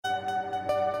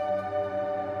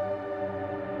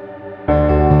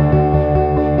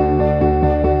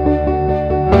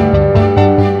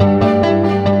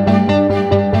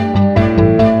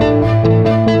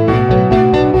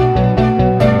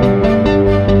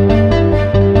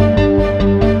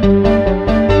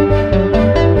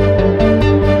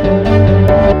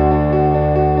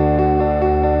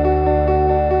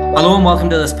welcome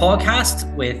to this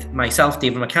podcast with myself,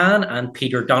 David McCann, and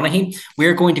Peter Donaghy.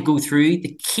 We're going to go through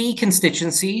the key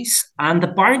constituencies and the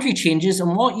boundary changes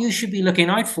and what you should be looking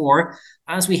out for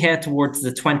as we head towards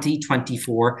the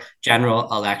 2024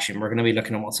 general election. We're going to be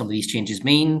looking at what some of these changes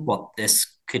mean, what this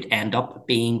could end up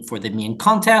being for the main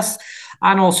contest,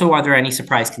 and also are there any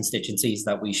surprise constituencies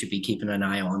that we should be keeping an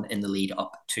eye on in the lead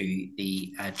up to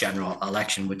the general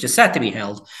election, which is set to be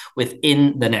held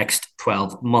within the next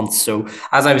 12 months. So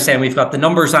as I was saying, we've got the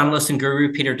numbers analyst and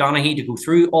guru, Peter Donaghy, to go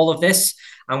through all of this.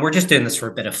 And we're just doing this for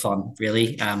a bit of fun,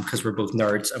 really, because we're both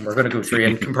nerds, and we're going to go through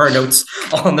and compare notes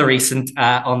on the recent,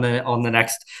 on the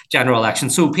next general election.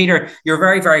 So, Peter, you're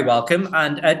very, very welcome.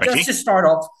 And just to start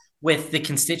off with the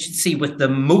constituency with the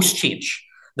most change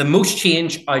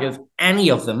out of any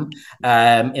of them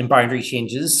in boundary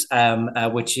changes,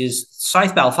 which is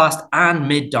South Belfast and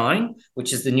Mid Down,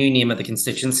 which is the new name of the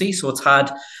constituency. So it's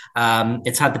had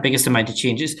the biggest amount of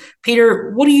changes.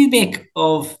 Peter, what do you make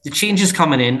of the changes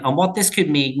coming in and what this could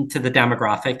mean to the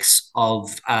demographics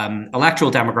of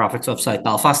electoral demographics of South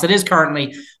Belfast? It is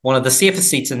currently one of the safest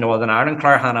seats in Northern Ireland.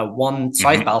 Claire Hanna won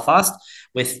South Belfast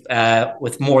with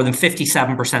more than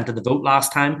 57% of the vote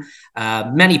last time,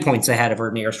 many points ahead of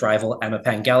her nearest rival, Emma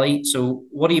Pengelly. So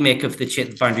what do you make of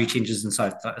the boundary changes in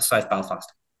South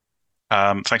Belfast?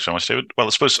 Thanks very much, David. Well, I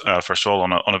suppose, first of all,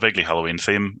 on a vaguely Halloween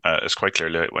theme, it's quite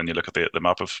clearly when you look at the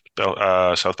map of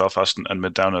South Belfast and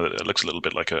Mid Down, it looks a little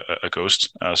bit like a ghost.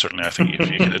 Certainly, I think if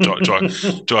you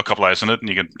could draw a couple eyes on it, and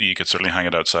you could certainly hang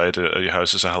it outside your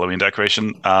house as a Halloween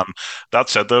decoration. That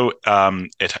said, though,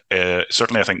 it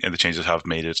certainly, I think the changes have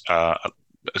made it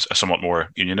somewhat more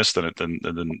unionist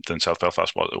than South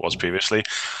Belfast was previously.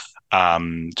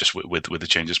 Just with the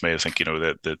changes made, I think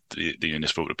the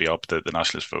unionist vote would be up, the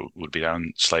nationalist vote would be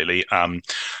down slightly.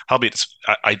 Albeit,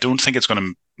 I don't think it's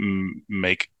going to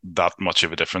make that much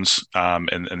of a difference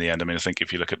in the end. I mean, I think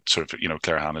if you look at sort of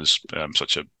Claire Hanna's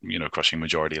such a crushing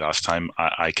majority last time,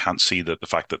 I can't see that the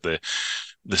fact that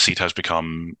the seat has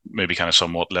become maybe kind of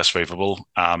somewhat less favourable.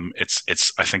 I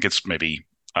think it's maybe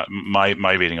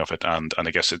my reading of it, and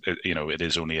I guess it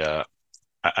is only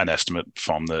an estimate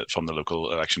from the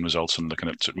local election results and looking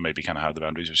at maybe kind of how the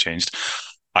boundaries have changed.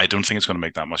 I don't think it's going to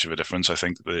make that much of a difference. I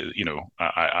think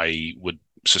I would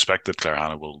suspect that Claire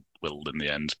Hanna will in the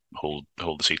end hold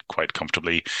the seat quite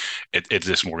comfortably. It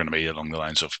is more going to be along the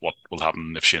lines of what will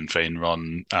happen if Sinn Féin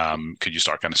run. Could you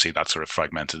start kind of see that sort of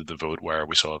fragmented the vote where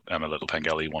we saw Emma Little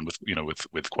Pengelly won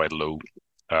with quite a low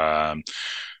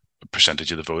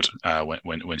percentage of the vote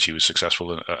when she was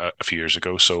successful a few years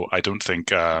ago. So I don't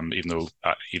think, even though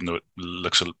it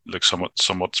looks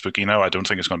somewhat spooky now, I don't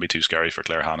think it's going to be too scary for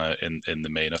Claire Hanna in the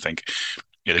main. I think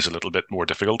it is a little bit more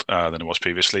difficult than it was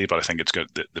previously, but I think it's good.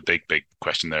 The big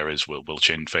question there is, will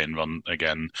Sinn Féin run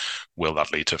again? Will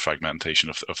that lead to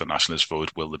fragmentation of the nationalist vote?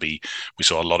 We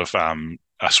saw a lot of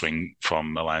a swing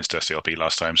from Alliance to SDLP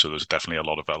last time, so there's definitely a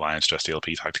lot of Alliance to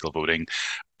SDLP tactical voting.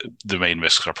 The main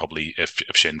risks are probably if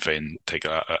Sinn Féin take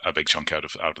a big chunk out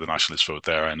of the nationalist vote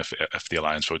there, and if the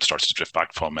Alliance vote starts to drift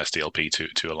back from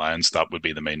SDLP to Alliance, that would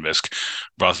be the main risk,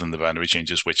 rather than the boundary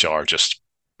changes, which are just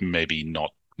maybe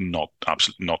not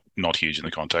huge in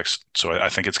the context. So I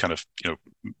think it's kind of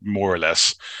more or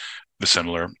less a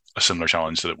similar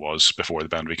challenge that it was before the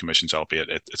boundary commissions, albeit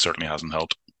it certainly hasn't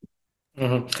helped.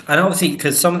 Mm-hmm. And obviously,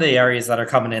 because some of the areas that are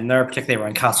coming in there, particularly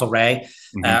around Castlereagh,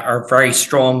 are very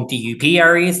strong DUP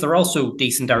areas. They're also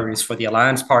decent areas for the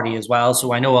Alliance Party as well.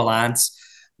 So I know Alliance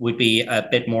would be a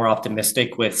bit more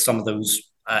optimistic with some of those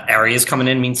areas coming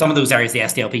in. I mean, some of those areas the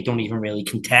SDLP don't even really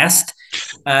contest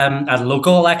at a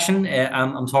local election.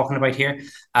 I'm talking about here,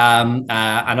 and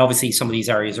obviously some of these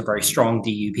areas are very strong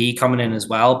DUP coming in as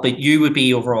well. But you would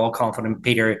be overall confident,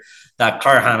 Peter, that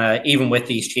Claire Hanna, even with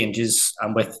these changes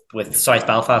and with South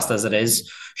Belfast as it is,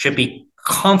 should be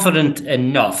confident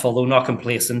enough, although not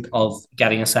complacent, of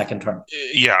getting a second term.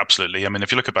 Yeah, absolutely. I mean,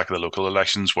 if you look back at the local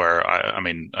elections, where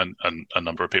a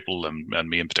number of people, and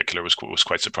me in particular, was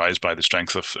quite surprised by the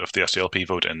strength of the SDLP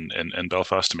vote in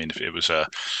Belfast. I mean, it was a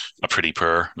pretty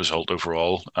poor result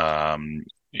overall.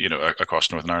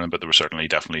 Across Northern Ireland, but there were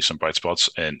definitely some bright spots,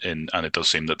 and it does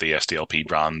seem that the SDLP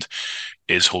brand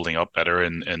is holding up better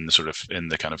in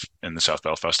the South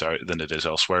Belfast area than it is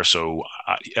elsewhere. So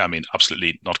I mean,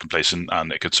 absolutely not complacent,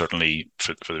 and it could certainly,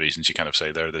 for the reasons you kind of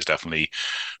say there's definitely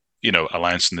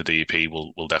Alliance and the DUP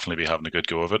will definitely be having a good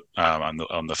go of it, and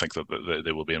I think that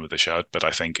they will be in with a shout. But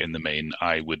I think in the main,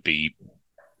 I would be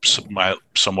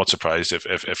somewhat surprised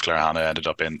if Claire Hanna ended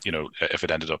up in if it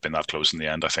ended up in that close in the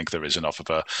end. I think there is enough of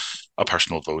a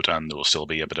personal vote, and there will still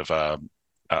be a bit of a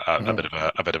a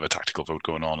bit of a tactical vote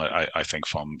going on. I think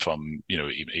from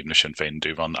even if Sinn Féin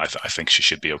do run, I think she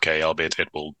should be okay. Albeit it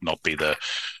will not be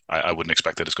I wouldn't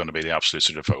expect that it's going to be the absolute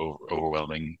sort of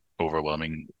overwhelming,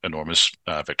 enormous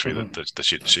victory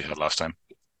that she had last time.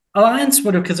 Alliance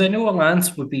would have, because I know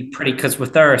Alliance would be pretty, because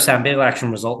with their assembly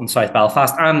election result in South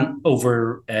Belfast and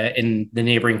over in the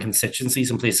neighbouring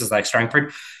constituencies and places like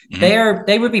Strangford,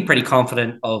 they would be pretty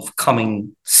confident of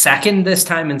coming second this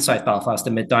time in South Belfast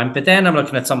and Midtown. But then I'm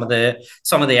looking at some of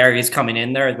the areas coming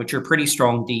in there, which are pretty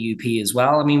strong DUP as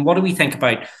well. I mean, what do we think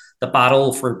about the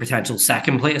battle for potential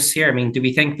second place here? I mean, do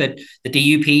we think that the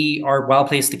DUP are well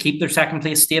placed to keep their second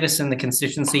place status in the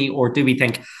constituency, or do we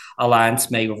think Alliance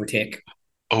may overtake?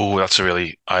 Oh,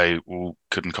 I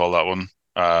couldn't call that one.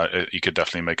 You could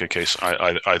definitely make a case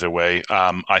either way.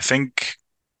 I think,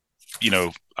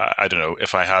 I don't know,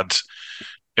 if I had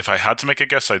to make a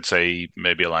guess, I'd say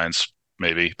maybe Alliance,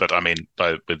 maybe. But I mean,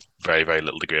 with very, very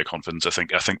little degree of confidence, I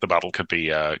think the battle could be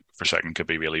for second could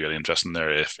be really, really interesting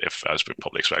there if as we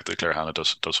probably expected, Claire Hanna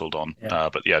does hold on.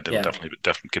 But yeah, it'll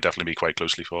definitely be quite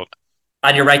closely fought.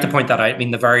 And you're right to point that out. I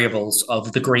mean, the variables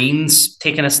of the Greens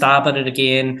taking a stab at it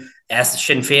again, as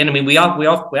Sinn Féin. I mean, we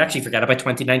actually forget about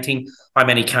 2019, how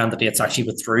many candidates actually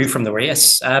withdrew from the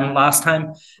race last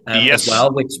time yes. as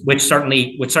well, which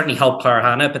certainly helped Claire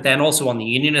Hanna. But then also on the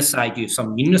unionist side, you have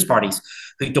some unionist parties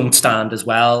who don't stand as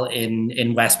well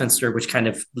in Westminster, which kind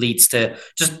of leads to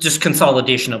just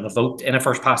consolidation of a vote in a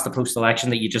first past the post election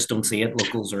that you just don't see at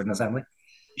locals or in assembly.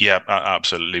 Yeah,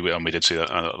 absolutely. We did see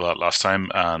that last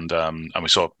time, and we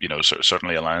saw,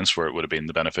 certainly Alliance where it would have been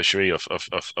the beneficiary of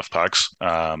PACs,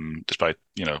 despite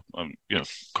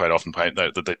quite often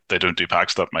that they don't do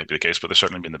PACs. That might be the case, but they've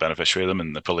certainly been the beneficiary of them,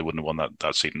 and they probably wouldn't have won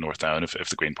that seat in North Down if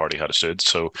the Green Party had stood.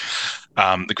 So,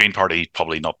 the Green Party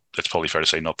probably not. It's probably fair to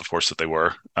say not the force that they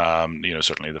were.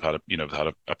 Certainly they've had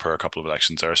a poor couple of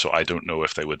elections there, so I don't know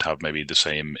if they would have maybe the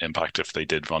same impact if they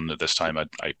did run at this time.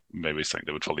 I maybe think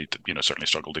they would probably certainly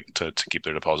struggle to keep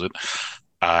their deposit.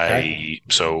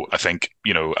 So I think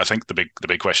the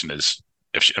big question is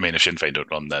if Sinn Féin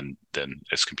don't run, then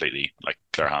it's completely like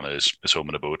Claire Hanna is home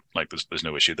in a boat. Like there's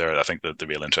no issue there. I think that the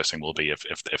real interesting will be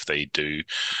if they do,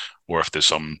 or if there's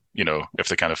some if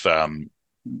they kind of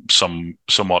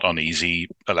somewhat uneasy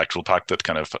electoral pact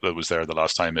that was there the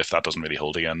last time. If that doesn't really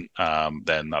hold again,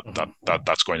 then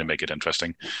that's going to make it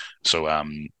interesting. So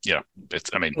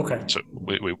okay. So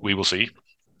we will see.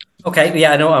 Okay,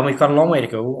 yeah, I know, and we've got a long way to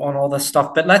go on all this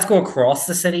stuff, but let's go across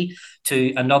the city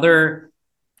to another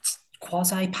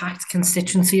quasi-packed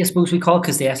constituency, I suppose we call it,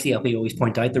 because the SDLP always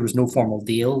point out there was no formal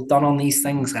deal done on these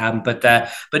things.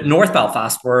 But North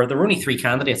Belfast, where there were only 3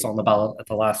 candidates on the ballot at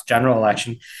the last general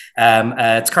election,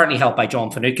 it's currently held by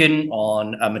John Finucane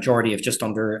on a majority of just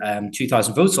under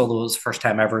 2,000 votes, although it was the first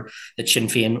time ever that Sinn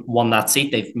Féin won that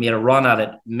seat. They've made a run at it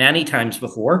many times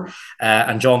before,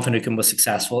 and John Finucane was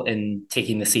successful in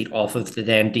taking the seat off of the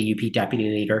then DUP deputy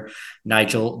leader,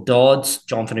 Nigel Dodds.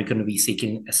 John Finucane will be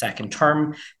seeking a second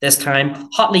term this time.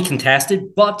 Hotly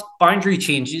contested, but boundary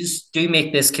changes do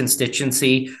make this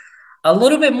constituency a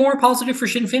little bit more positive for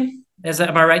Sinn Féin.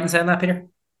 Am I right in saying that, Peter?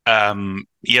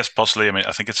 Yes, possibly.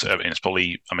 I think it's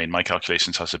probably. My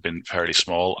calculations has been fairly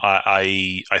small.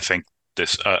 I think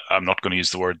this. I'm not going to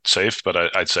use the word safe,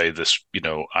 but I'd say this.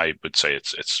 I would say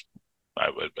it's.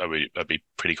 I'd be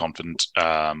pretty confident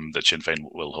that Sinn Féin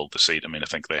will hold the seat. I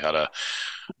think they had a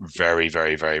very,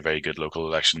 very, very, very good local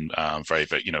election, very,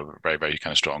 very, very, very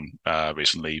kind of strong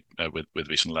recently with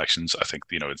recent elections. I think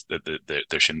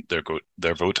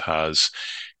their vote has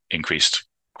increased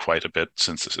quite a bit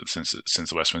since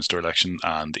the Westminster election,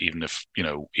 and even if the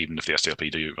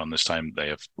SDLP do run this time, they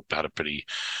have had a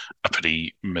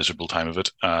pretty miserable time of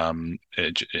it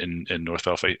in North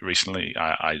Belfast recently.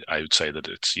 I would say that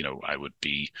it's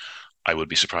I would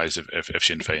be surprised if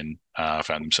Sinn Féin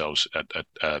found themselves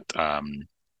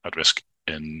at risk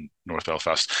in North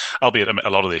Belfast, albeit a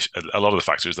lot of the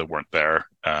factors that weren't there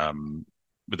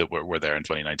that were there in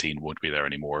 2019 won't be there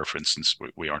anymore. For instance,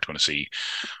 we aren't going to see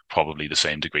probably the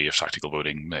same degree of tactical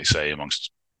voting, may say,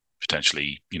 amongst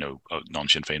potentially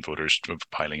non-Sinn Féin voters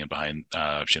piling in behind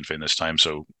Sinn Féin this time.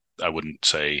 So I wouldn't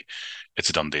say it's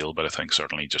a done deal, but I think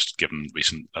certainly just given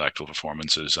recent electoral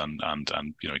performances and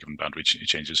given boundary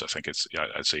changes, I think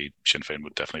I'd say Sinn Féin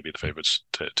would definitely be the favourites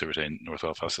to retain North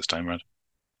Belfast this time around.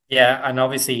 Yeah, and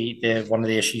obviously one of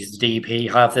the issues the DUP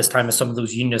have this time is some of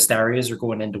those unionist areas are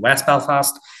going into West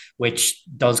Belfast, which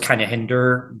does kind of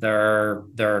hinder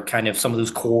their kind of some of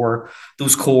those core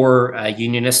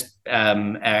unionist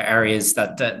areas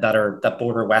that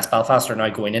border West Belfast are now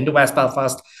going into West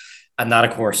Belfast. And that,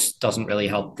 of course, doesn't really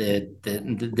help the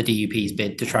DUP's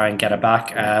bid to try and get it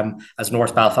back as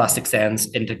North Belfast extends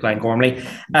into Glengormley.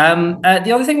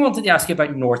 The other thing I wanted to ask you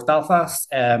about North Belfast,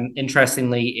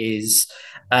 interestingly, is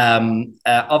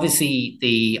obviously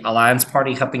the Alliance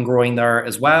Party have been growing there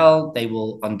as well. They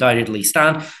will undoubtedly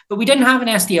stand. But we didn't have an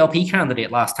SDLP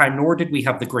candidate last time, nor did we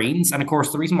have the Greens. And of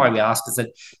course, the reason why we ask is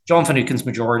that John Finucane's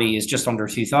majority is just under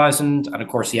 2,000. And of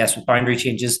course, yes, with boundary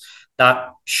changes, that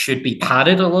should be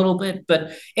padded a little bit.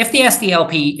 But if the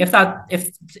SDLP,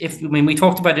 I mean, we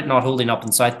talked about it not holding up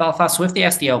in South Belfast. So if the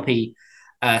SDLP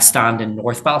stand in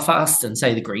North Belfast and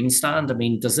say the Greens stand, I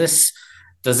mean, does this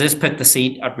put the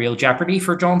seat at real jeopardy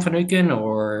for John Finucane,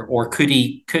 or could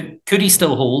he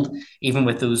still hold even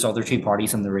with those other two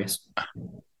parties in the race?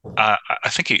 I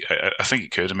think he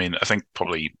could. I mean, I think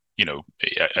probably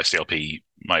SDLP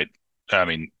might. I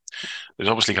mean, there's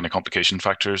obviously kind of complication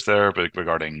factors there, but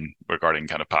regarding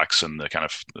kind of PACs and the kind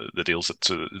of the deals that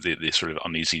the sort of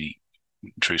uneasy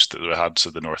truce that we had, so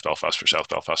the North Belfast for South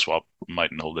Belfast swap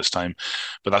mightn't hold this time.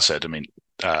 But that said, I mean,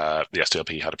 the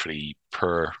SDLP had a pretty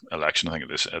poor election, I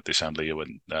think, at the Assembly,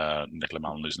 when Nicola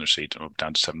Mallon losing their seat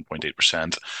down to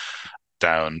 7.8%.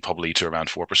 Down probably to around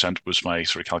 4% was my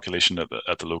sort of calculation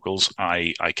at the locals.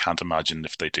 I can't imagine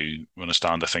if they do want to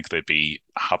stand. I think they'd be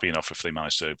happy enough if they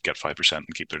manage to get 5%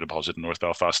 and keep their deposit in North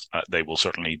Belfast. They will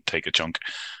certainly take a chunk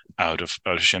out of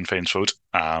Sinn Féin's vote,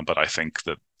 but I think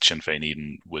that Sinn Féin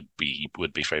even would be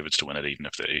favourites to win it, even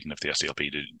if the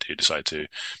SDLP do decide to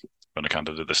run a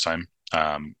candidate this time.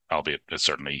 Albeit it's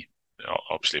certainly.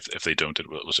 Obviously, if they don't, it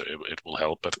will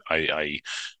help. But I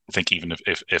think even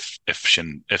if the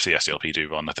SDLP do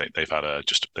run, I think they've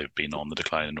been on the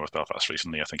decline in North Belfast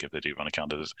recently. I think if they do run a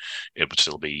candidate, it would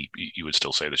still be, you would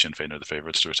still say that Sinn Féin are the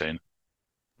favourites to retain.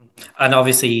 And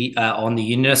obviously, on the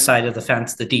unionist side of the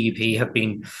fence, the DUP have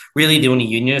been really the only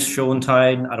unionist show in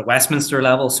town at a Westminster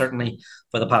level, certainly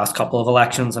for the past couple of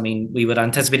elections. I mean, we would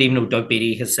anticipate, even though Doug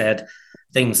Beattie has said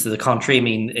things to the contrary, I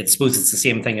mean, I suppose it's the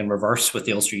same thing in reverse with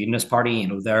the Ulster Unionist Party.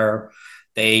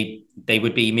 They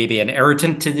would be maybe an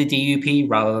irritant to the DUP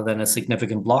rather than a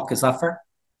significant block. Is that fair?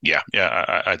 Yeah,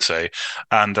 I'd say.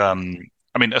 And I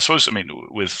mean, I suppose,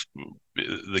 with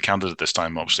the candidate this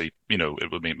time, obviously,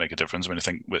 it would make a difference. I mean, I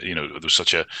think, there was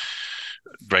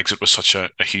Brexit was such a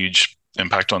huge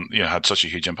impact had such a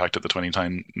huge impact at the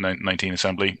 2019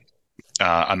 Assembly.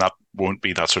 And that won't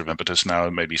be that sort of impetus now,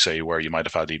 maybe say where you might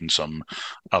have had even some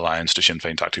alliance to Sinn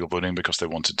Féin tactical voting because they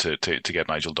wanted to get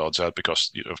Nigel Dodds out because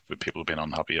people have been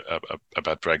unhappy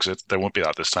about Brexit. There won't be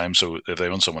that this time. So if they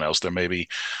want someone else, there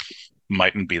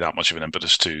mightn't be that much of an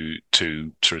impetus to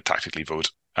sort of tactically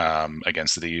vote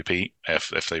against the DUP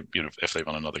if they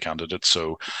run another candidate.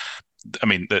 So I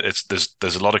mean, there's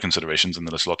a lot of considerations and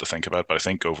there's a lot to think about. But I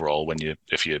think overall,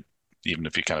 if you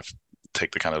kind of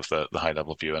take the kind of the high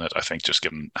level view in it, I think just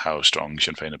given how strong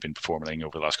Sinn Féin have been performing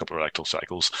over the last couple of electoral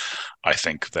cycles, I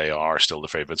think they are still the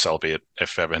favourites, albeit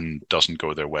if everything doesn't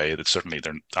go their way, they're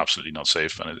absolutely not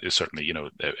safe. And it's certainly,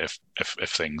 if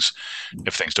things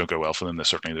don't go well for them, there's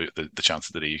certainly the chance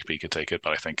that the DUP could take it.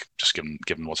 But I think just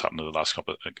given what's happened over the last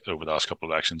couple of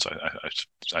elections,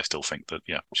 I still think that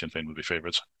Sinn Féin would be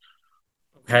favourites.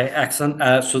 Okay, excellent.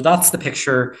 So that's the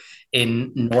picture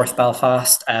in North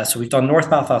Belfast. So we've done North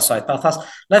Belfast, South Belfast.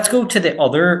 Let's go to the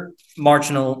other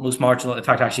most marginal, in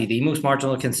fact, actually the most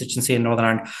marginal constituency in Northern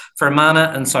Ireland,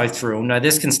 Fermanagh and South Tyrone. Now,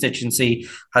 this constituency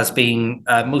has been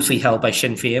mostly held by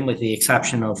Sinn Féin, with the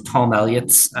exception of Tom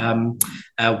Elliott's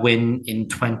win in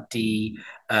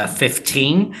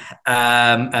 2015.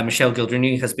 Michelle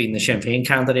Gildernew has been the Sinn Féin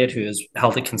candidate who has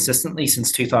held it consistently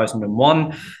since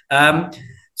 2001.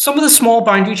 Some of the small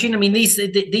boundary changes, I mean,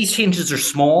 these changes are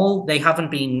small. They haven't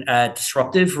been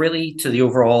disruptive, really, to the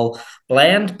overall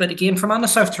blend. But again, Fermanagh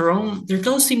South Tyrone, there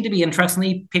does seem to be,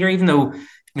 interestingly, Peter, even though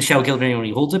Michelle Gildernew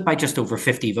only holds it by just over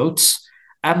 50 votes,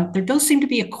 there does seem to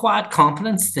be a quiet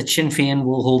confidence that Sinn Féin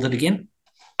will hold it again.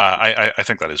 I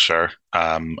think that is fair.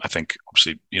 I think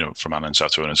obviously, Fermanagh and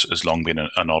South Tyrone has long been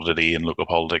an oddity in local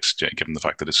politics, given the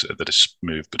fact that it's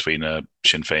moved between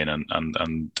Sinn Féin and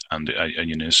a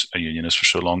unionist for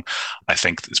so long. I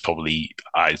think it's probably,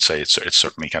 I'd say it's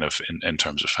certainly kind of in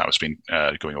terms of how it's been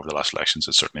going over the last elections,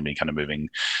 it's certainly been kind of moving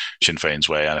Sinn Féin's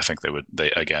way, and I think I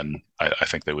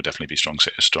think they would definitely be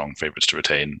strong favourites to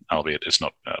retain, albeit it's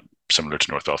not similar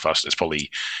to North Belfast. It's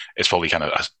probably kind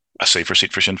of a safer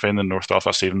seat for Sinn Féin than North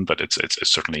Belfast even, but it's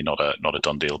certainly not a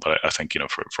done deal. But I think,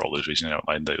 for all those reasons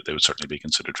outlined, they would certainly be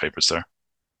considered favourites there.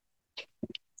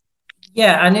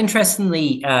 Yeah, and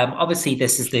interestingly, obviously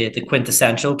this is the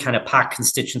quintessential kind of PAC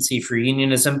constituency for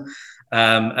unionism.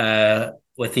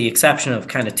 with the exception of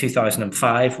kind of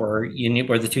 2005, where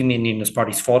the two main unionist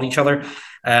parties fought each other.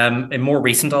 In more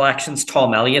recent elections,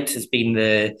 Tom Elliott has been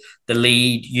the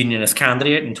lead unionist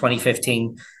candidate in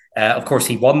 2015. Of course,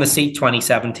 he won the seat.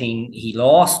 2017, he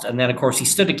lost, and then of course he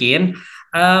stood again.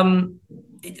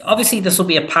 Obviously, this will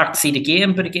be a packed seat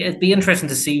again, but it'd be interesting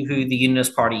to see who the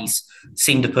unionist parties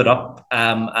seem to put up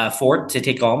for it to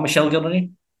take on Michelle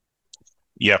Gilney.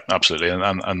 Yeah, absolutely,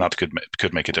 and that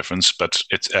could make a difference. But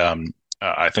it's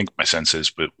I think my sense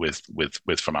is with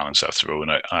Fermanagh and South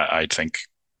Tyrone, I think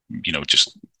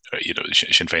just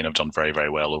Sinn Féin have done very, very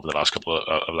well over the last couple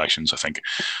of elections. I think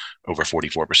over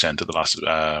 44% of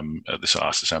the this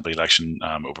last Assembly election,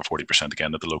 over 40%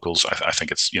 again at the locals. I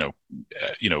think it's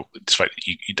despite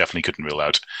you definitely couldn't rule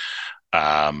out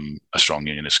a strong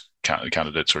unionist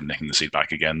candidate sort of nicking the seat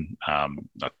back again.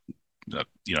 That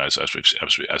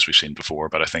as we've seen before,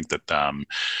 but I think that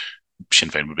Sinn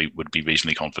Féin would be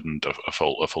reasonably confident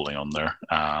of holding on there.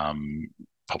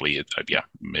 Probably,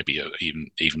 maybe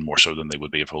even more so than they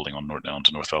would be of holding on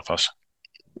to North Belfast.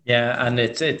 Yeah, and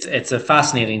it's a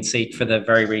fascinating seat for the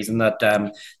very reason that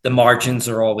the margins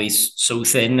are always so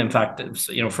thin. In fact,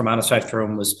 Fermanagh South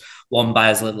Tyrone was won by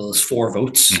as little as 4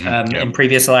 votes in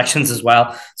previous elections as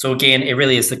well. So again, it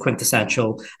really is the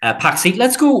quintessential pack seat.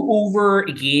 Let's go over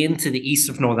again to the east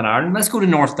of Northern Ireland. Let's go to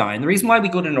North Down. The reason why we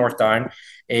go to North Down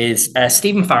is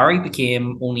Stephen Farry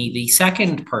became only the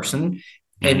second person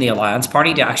in the Alliance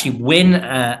Party to actually win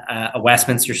a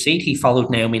Westminster seat. He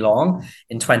followed Naomi Long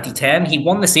in 2010. He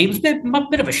won the seat. It was a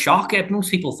bit of a shock.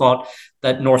 Most people thought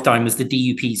that North Down was the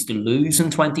DUP's to lose in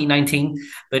 2019,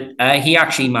 but he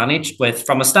actually managed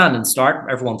from a standing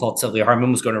start. Everyone thought Sylvia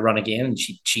Herman was going to run again, and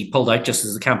she pulled out just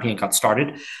as the campaign got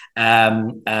started,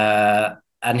 and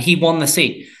he won the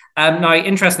seat. Now,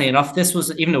 interestingly enough, this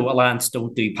was, even though Alliance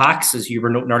don't do packs, as you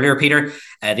were noting earlier, Peter,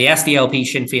 the SDLP,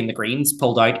 Sinn Féin, the Greens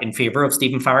pulled out in favour of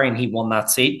Stephen Farry, and he won that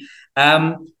seat.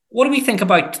 What do we think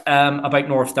about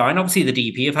North Down? Obviously, the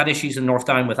DUP have had issues in North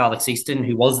Down with Alex Easton,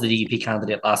 who was the DUP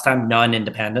candidate last time, now an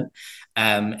independent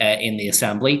in the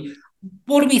Assembly.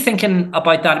 What are we thinking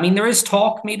about that? I mean, there is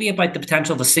talk maybe about the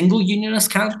potential of a single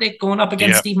unionist candidate going up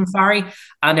against Stephen Farry.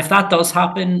 And if that does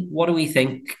happen, what do we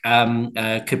think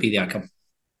could be the outcome?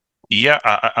 Yeah,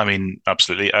 I mean,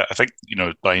 absolutely. I think,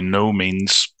 by no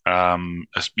means, a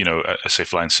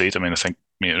safe line seat. I mean, I think,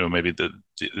 maybe the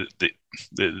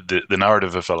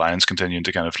narrative of Alliance continuing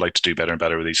to kind of like to do better and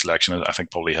better with each election, I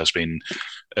think probably has been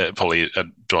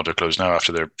drawn to a close now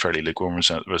after their fairly lukewarm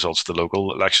results of the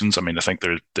local elections. I mean, I think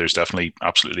there's definitely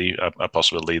absolutely a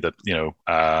possibility that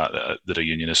that a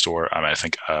unionist, or I mean, I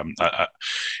think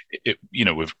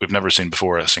we've never seen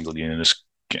before a single unionist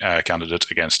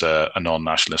candidate against a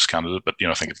non-nationalist candidate, but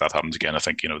I think if that happens again, I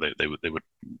think they would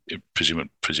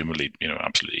presumably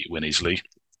absolutely win easily.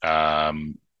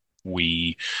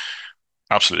 We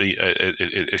absolutely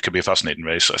it could be a fascinating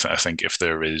race. I think if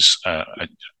the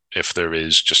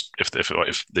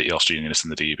Ulster Unionists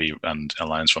and the DUP and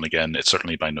Alliance run again, it's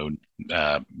certainly by no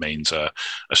means a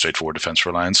straightforward defence for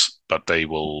Alliance, but they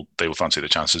will fancy the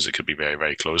chances. It could be very,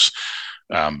 very close.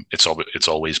 It's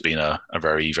always been a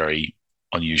very, very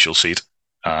unusual seat.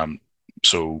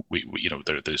 So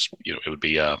there's it would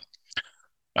be I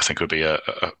think it would be a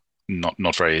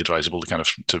not very advisable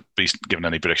to be given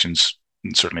any predictions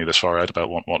certainly this far out about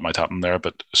what might happen there,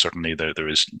 but certainly there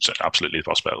is absolutely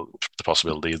the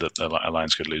possibility that the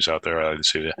Alliance could lose out there either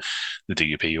to the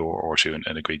DUP or to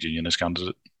an agreed unionist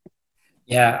candidate.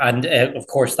 Yeah, and of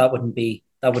course that wouldn't be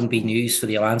news for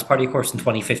the Alliance Party. Of course, in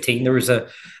 2015 there was a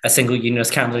single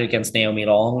unionist candidate against Naomi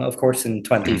Long, of course, in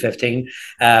 2015.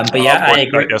 But I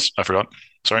agree. Yes, I forgot.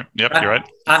 Sorry. Yep, you're right.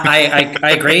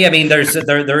 I agree. I mean,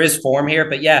 there is form here,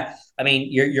 but yeah, I mean,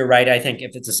 you're right. I think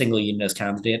if it's a single unionist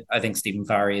candidate, I think Stephen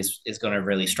Farry is going to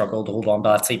really struggle to hold on to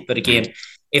that seat. But again,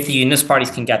 if the unionist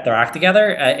parties can get their act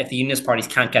together, if the unionist parties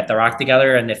can't get their act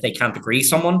together, and if they can't agree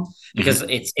someone, because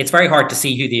it's very hard to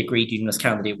see who the agreed unionist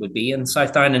candidate would be in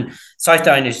South Down. And South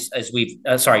Down is,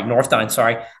 North Down,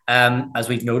 as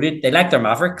we've noted, they like their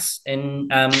mavericks in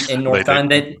North Down.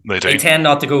 They tend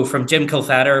not to go from Jim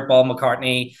Kilfetter, Paul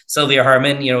McCartney, Sylvia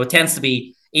Herman. It tends to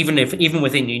be, even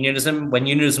within unionism, when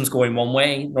unionism's going one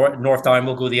way, North Down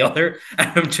will go the other,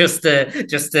 just to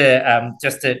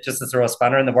throw a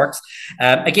spanner in the works.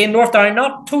 Again, North Down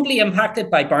not totally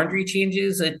impacted by boundary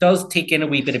changes. It does take in a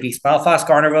wee bit of East Belfast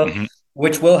Garnerville,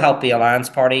 which will help the Alliance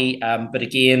Party. But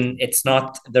again,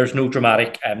 there's no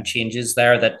dramatic changes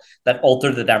there that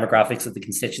alter the demographics of the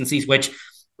constituencies, which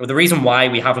or the reason why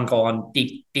we haven't gone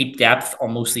deep depth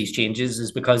on most of these changes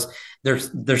is because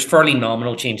there's fairly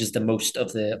nominal changes to most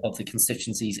of the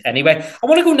constituencies anyway. I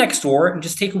want to go next door and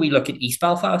just take a wee look at East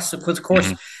Belfast, because of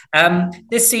course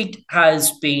this seat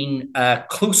has been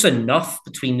close enough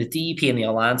between the DUP and the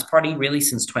Alliance Party really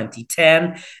since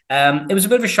 2010. It was a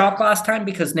bit of a shock last time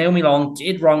because Naomi Long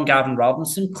did run Gavin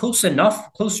Robinson close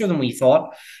enough, closer than we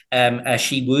thought.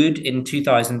 She would in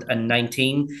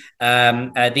 2019.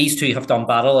 These two have done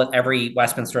battle at every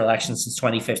Westminster election since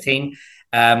 2015.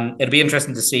 It'll be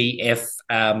interesting to see if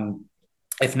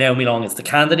Naomi Long is the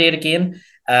candidate again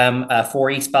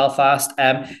for East Belfast.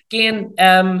 Again,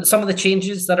 some of the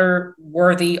changes that are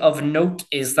worthy of note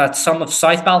is that some of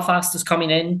South Belfast is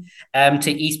coming in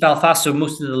to East Belfast, so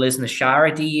most of the Lisna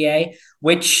Shire DEA,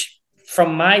 which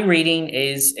from my reading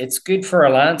it's good for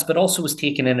Alliance, but also was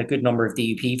taking in a good number of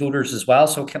DUP voters as well.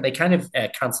 So they kind of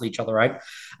cancel each other out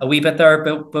a wee bit there.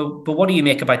 But what do you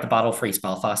make about the battle for East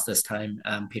Belfast this time,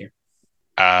 Peter?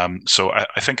 So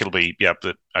I think it'll be,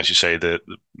 as you say, the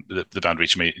boundary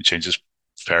changes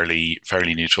fairly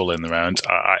neutral in the round.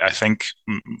 I think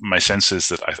my sense is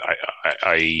that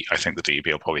I think the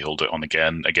DUP will probably hold it on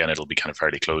again. Again, it'll be kind of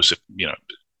fairly close. It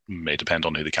may depend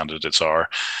on who the candidates are.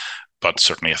 But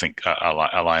certainly, I think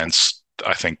Alliance.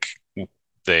 I think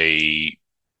they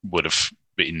would have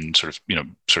been sort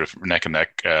of neck and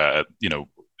neck. At the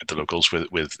locals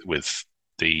with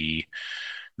the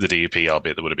DUP,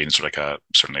 albeit there would have been sort of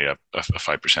certainly a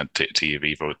 5%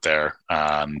 TUV vote there,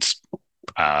 and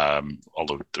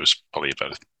although there was probably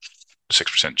about a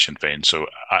 6% Sinn Féin. So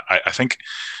I think.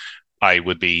 I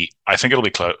think it'll be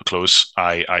close.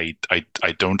 I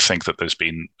don't think that there's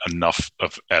been enough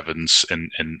of evidence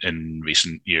in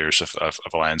recent years of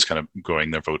Alliance kind of growing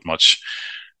their vote much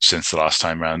since the last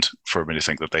time round for me to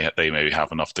think that they maybe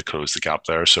have enough to close the gap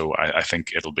there. So I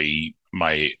think it'll be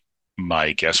my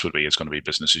guess would be it's going to be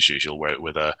business as usual,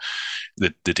 with the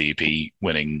DUP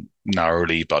winning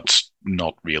narrowly, but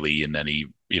not really in any.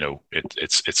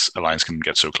 It's Alliance can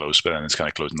get so close, but then it's kind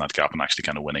of closing that gap and actually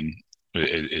kind of winning.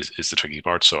 Is the tricky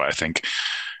part. So I think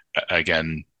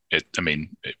again,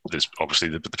 there's obviously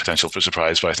the potential for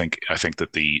surprise, but I think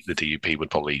that the DUP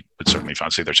would certainly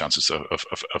fancy their chances of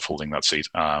holding that seat,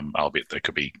 albeit they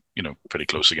could be pretty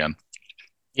close again.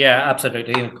 Yeah,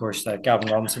 absolutely. And of course, Gavin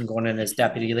Robinson going in as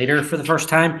deputy leader for the first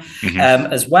time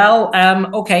as well.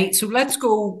 Okay, so let's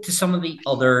go to some of the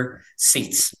other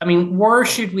seats. Where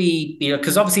should we be?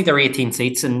 Because obviously there are 18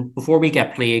 seats, and before we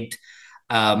get plagued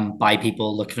by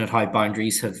people looking at how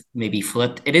boundaries have maybe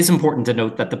flipped, it is important to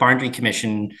note that the Boundary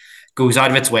Commission goes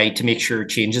out of its way to make sure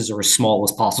changes are as small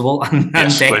as possible, and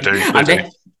they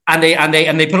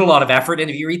put a lot of effort in.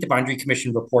 If you read the Boundary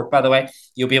Commission report, by the way,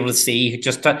 you'll be able to see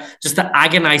just the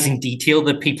agonizing detail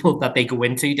that they go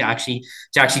into to actually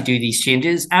do these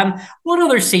changes. What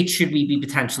other seats should we be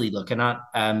potentially looking at,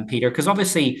 Peter? Because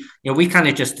obviously, we kind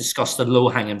of just discussed the low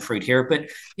hanging fruit here, but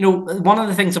one of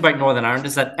the things about Northern Ireland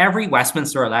is that every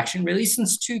Westminster election, really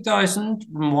since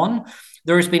 2001,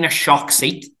 there has been a shock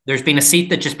seat. There's been a seat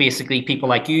that just basically people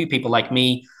like you, people like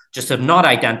me, just have not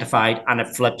identified, and it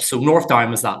flips. So North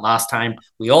Down was that last time.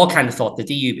 We all kind of thought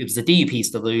it was the DUP's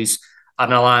to lose,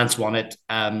 and Alliance won it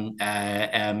in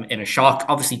a shock.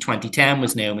 Obviously, 2010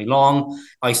 was Naomi Long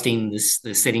ousting the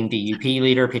sitting DUP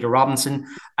leader, Peter Robinson.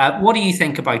 What do you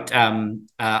think about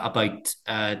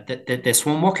this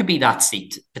one? What could be that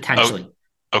seat potentially?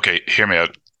 Okay, hear me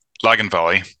out. Lagan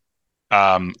Valley.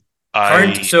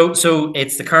 So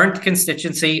it's the current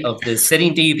constituency of the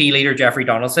sitting DUP leader Jeffrey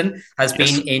Donaldson has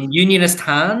been in unionist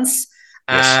hands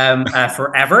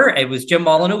forever. It was Jim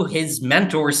Molyneux, his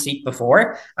mentor's seat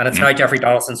before, and it's now Jeffrey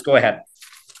Donaldson's. Go ahead.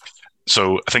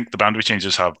 So I think the boundary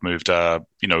changes have moved, a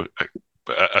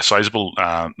sizable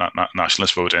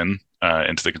nationalist vote into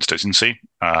the constituency,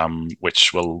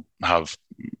 which will have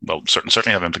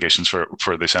certainly have implications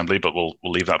for the assembly, but we'll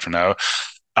leave that for now.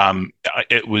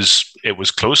 It was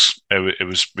close. It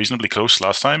was reasonably close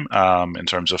last time in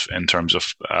terms of the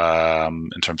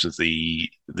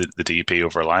DUP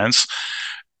over Alliance.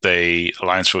 The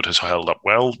Alliance vote has held up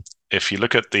well. If you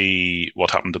look at what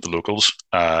happened at the locals,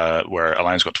 where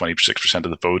Alliance got 26%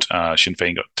 of the vote, Sinn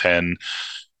Féin got 10,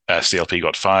 SDLP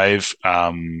got 5,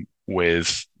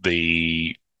 with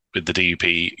the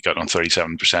DUP got on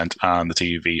 37% and the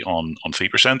TUV on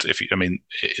 3%.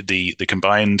 The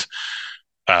combined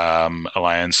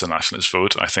Alliance and Nationalist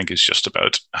vote, I think, is just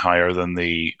about higher than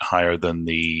the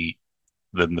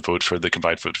vote for the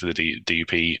combined vote for the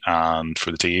DUP and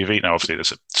for the TUV. Now, obviously,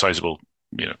 there's a sizable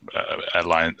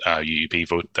Alliance UUP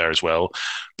vote there as well,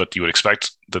 but you would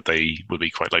expect that they would be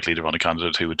quite likely to run a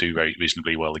candidate who would do very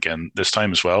reasonably well again this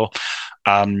time as well.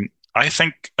 I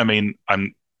think, I mean,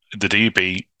 the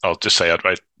DUP. I'll just say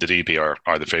outright, the DUP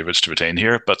are the favourites to retain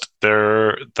here, but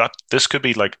this could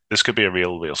be a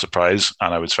real surprise,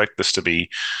 and I would expect this to be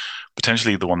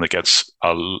potentially the one that gets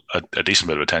a decent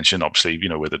bit of attention. Obviously,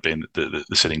 with it being the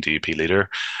sitting DUP leader.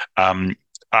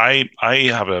 I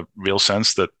have a real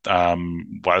sense that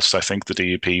whilst I think the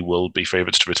DUP will be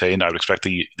favourites to retain, I would expect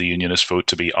the unionist vote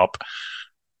to be up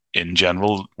in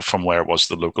general from where it was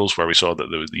the locals, where we saw that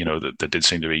there did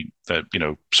seem to be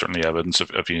certainly evidence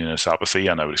of unionist apathy,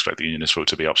 and I would expect the unionist vote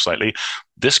to be up slightly.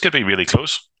 This could be really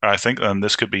close, I think, and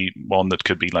this could be one that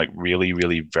could be like really,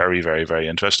 really very, very, very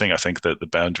interesting. I think that the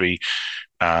boundary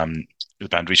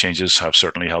changes have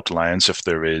certainly helped Alliance if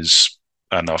there is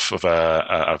enough of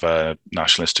a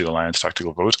nationalist to Alliance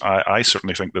tactical vote. I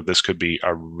certainly think that this could be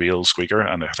a real squeaker,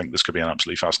 and I think this could be an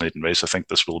absolutely fascinating race. I think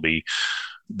this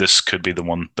could be the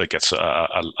one that gets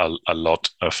a lot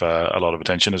of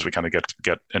attention as we kind of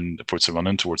get in puts a run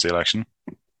in towards the election.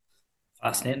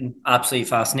 Fascinating, absolutely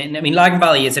fascinating. I mean, Lagan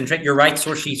Valley is interesting. You're right,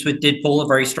 Saoirse Eastwood did pull a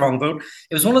very strong vote.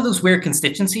 It was one of those weird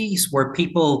constituencies where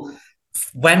people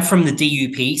went from the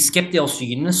DUP, skipped the Ulster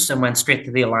Unionists, and went straight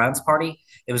to the Alliance Party.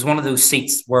 It was one of those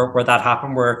seats where that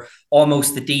happened, where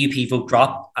almost the DUP vote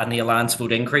drop and the Alliance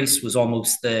vote increase was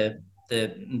almost the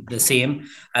same.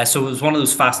 So it was one of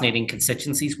those fascinating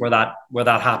constituencies where that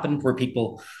happened, where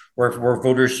people where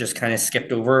voters just kind of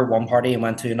skipped over one party and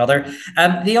went to another.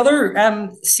 The other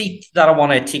seat that I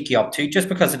want to take you up to, just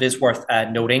because it is worth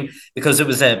noting, because it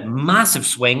was a massive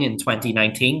swing in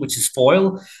 2019, which is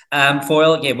Foyle.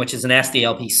 Foyle, again, which is an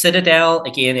SDLP citadel.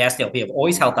 Again, the SDLP have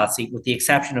always held that seat with the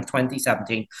exception of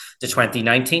 2017 to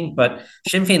 2019. But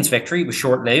Sinn Féin's victory was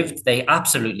short-lived. They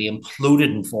absolutely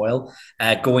imploded in Foyle,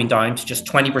 going down to just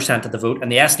 20% of the vote.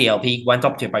 And the SDLP went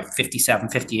up to about 57,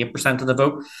 58% of the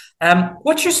vote.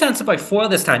 What's your sense about Foyle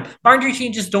this time? Boundary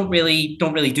changes don't really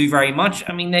do very much.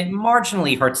 I mean, it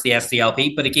marginally hurts the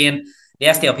SDLP, but again, the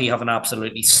SDLP have an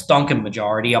absolutely stonking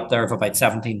majority up there of about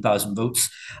 17,000 votes.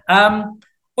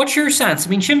 What's your sense? I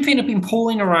mean, Sinn Féin have been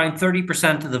polling around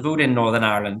 30% of the vote in Northern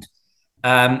Ireland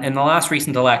in the last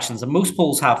recent elections, and most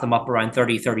polls have them up around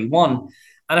 30, 31.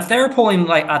 And if they're polling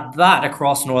like at that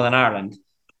across Northern Ireland,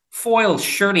 Foyle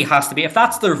surely has to be, if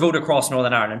that's their vote across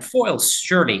Northern Ireland, Foyle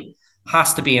surely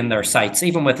has to be in their sights,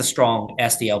 even with a strong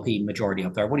SDLP majority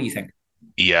up there. What do you think?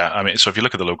 Yeah, I mean, so if you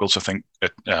look at the locals, I think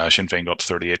Sinn Féin got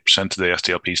 38%, the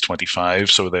SDLP's 25%,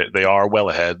 so they are well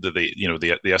ahead. The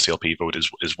SDLP vote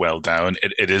is well down.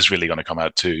 It is really going to come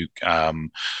out to,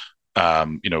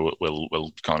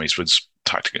 will Colm Eastwood's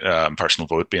personal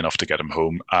vote be enough to get him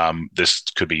home? This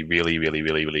could be really, really,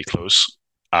 really, really close.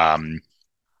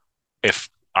 If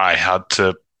I had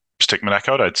to stick my neck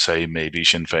out, I'd say maybe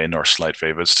Sinn Féin are slight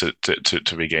favourites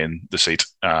to regain the seat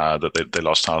that they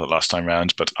lost last time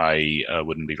round, but I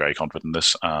wouldn't be very confident in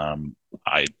this.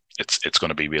 It's going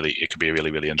to be it could be a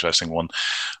really, really interesting one,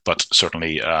 but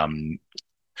certainly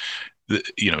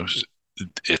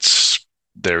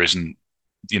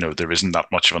there isn't that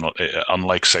much of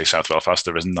unlike say South Belfast,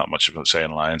 there isn't that much of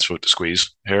an Alliance vote to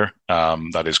squeeze here.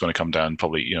 That is going to come down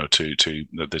probably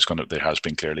there has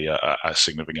been clearly a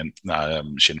significant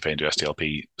Sinn Féin to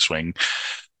SDLP swing.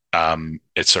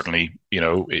 It's certainly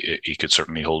he could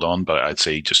certainly hold on, but I'd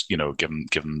say just given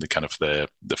the kind of the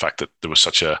fact that there was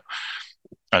such a,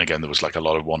 and again, there was like a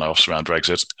lot of one-offs around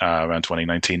Brexit around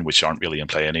 2019, which aren't really in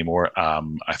play anymore.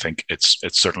 I think it's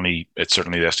certainly the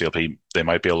SDLP. They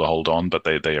might be able to hold on, but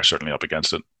they are certainly up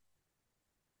against it.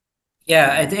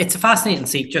 Yeah, it's a fascinating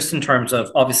seat just in terms of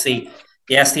obviously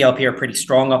the SDLP are pretty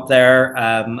strong up there,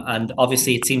 and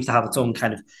obviously it seems to have its own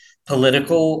kind of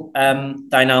political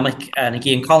dynamic. And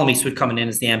again, Colm Eastwood coming in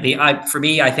as the MP.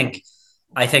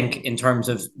 I think in terms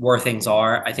of where things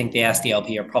are, I think the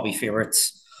SDLP are probably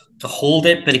favourites to hold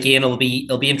it, but again, it'll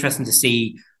be interesting to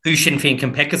see who Sinn Féin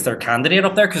can pick as their candidate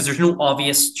up there, because there's no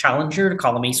obvious challenger to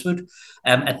Colm Eastwood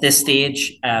at this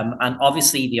stage. And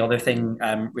obviously, the other thing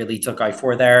really to look out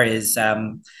for there is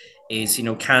can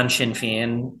Sinn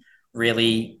Féin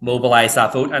really mobilise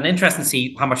that vote? And interesting to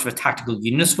see how much of a tactical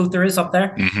unionist vote there is up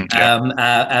there. Mm-hmm,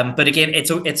 yeah. But again,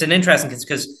 it's an interesting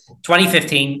because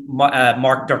 2015,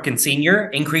 Mark Durkin Sr.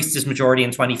 increased his majority in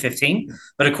 2015,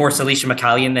 but of course Alicia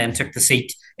McCallion then took the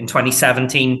seat in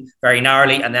 2017 very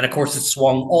narrowly, and then of course it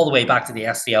swung all the way back to the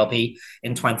SDLP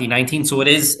in 2019. So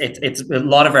it's a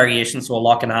lot of variation, so a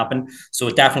lot can happen. So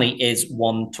it definitely is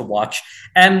one to watch.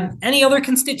 Any other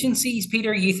constituencies,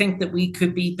 Peter, you think that we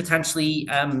could be potentially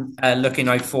looking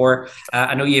out for?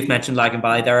 I know you've mentioned Lagan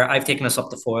Valley there. I've taken us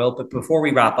up to Foyle, but before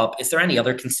we wrap up, is there any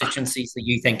other constituencies that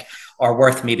you think are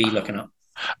worth maybe looking at?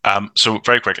 So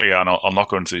very quickly, and I'll not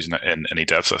go into these in any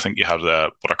depth. I think you have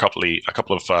a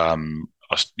couple of I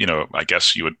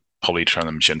guess you would probably term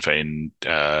them Sinn Féin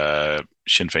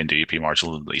DUP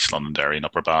marginal East Londonderry and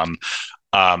Upper Bann.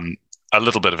 A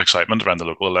little bit of excitement around the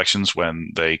local elections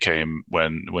when Sinn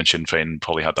Féin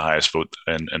probably had the highest vote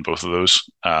in both of those,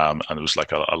 and there was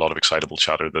like a lot of excitable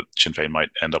chatter that Sinn Féin might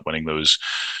end up winning those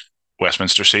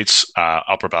Westminster seats.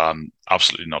 Upper Bann,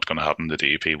 absolutely not going to happen. The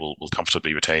DUP will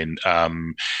comfortably retain.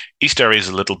 East Derry is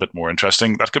a little bit more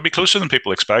interesting. That could be closer than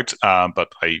people expect,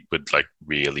 but I would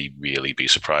really, really be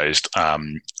surprised. I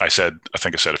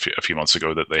think I said a few months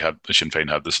ago that Sinn Féin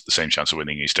had the same chance of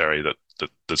winning East Derry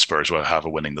that Spurs will have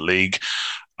of winning the league.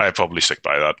 I probably stick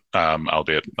by that,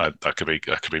 albeit that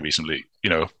could be reasonably,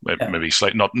 maybe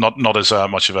slight, not as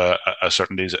much of a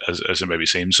certainty as it maybe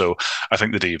seems. So I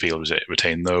think the DUP will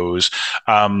retain those.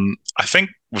 I think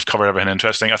we've covered everything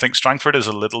interesting. I think Strangford is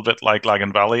a little bit like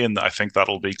Lagan Valley, and I think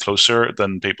that'll be closer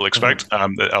than people expect.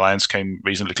 The Alliance came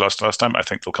reasonably close last time. I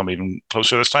think they'll come even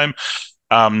closer this time.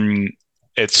 I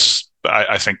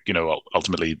think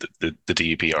ultimately the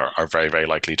DUP are very, very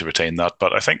likely to retain that,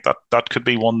 but I think that could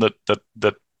be one that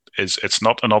it's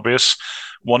not an obvious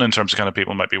one in terms of kind of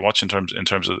people might be watching in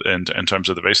terms of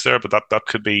the race there, but that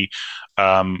could be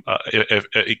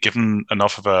if given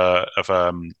enough of a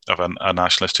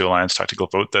nationalist to alliance tactical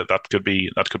vote that could be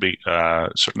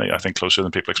certainly I think closer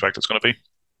than people expect it's going to be.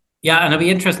 Yeah, and it'll be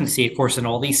interesting to see, of course, in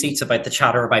all these seats about the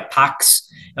chatter about PACs.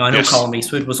 Now, I know Colin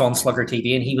Eastwood was on Slugger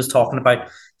TV and he was talking about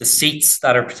the seats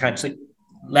that are potentially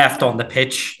left on the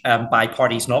pitch by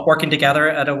parties not working together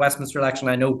at a Westminster election.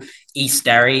 I know East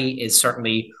Derry is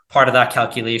certainly part of that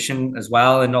calculation as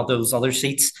well, and all those other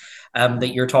seats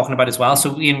that you're talking about as well.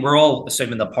 So Ian, we're all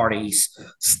assuming the parties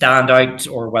stand out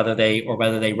or whether they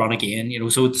run again.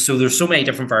 So there's so many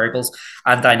different variables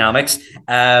and dynamics.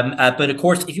 But of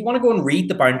course, if you want to go and read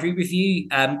the boundary review,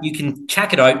 you can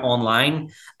check it out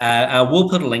online. We'll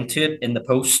put a link to it in the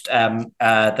post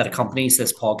that accompanies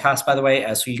this podcast, by the way,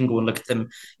 so you can go and look at them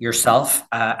yourself.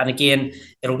 And again,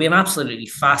 it'll be an absolutely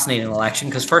fascinating election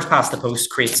because first past the post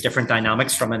creates different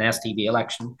dynamics from an STB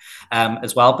election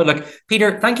as well. But look,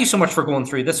 Peter, thank you so much for going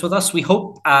through this with us. We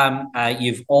hope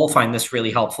you've all found this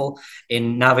really helpful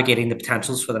in navigating the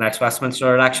potentials for the next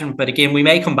Westminster election. But again, we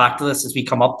may come back to this as we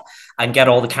come up and get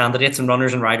all the candidates and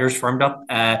runners and riders firmed up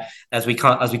as we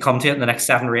come to it in the next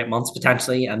 7 or 8 months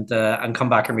potentially, and come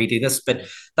back and redo this. But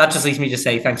that just leaves me to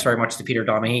say thanks very much to Peter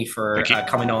Donaghy for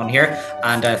coming on here,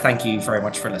 and thank you very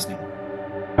much for listening.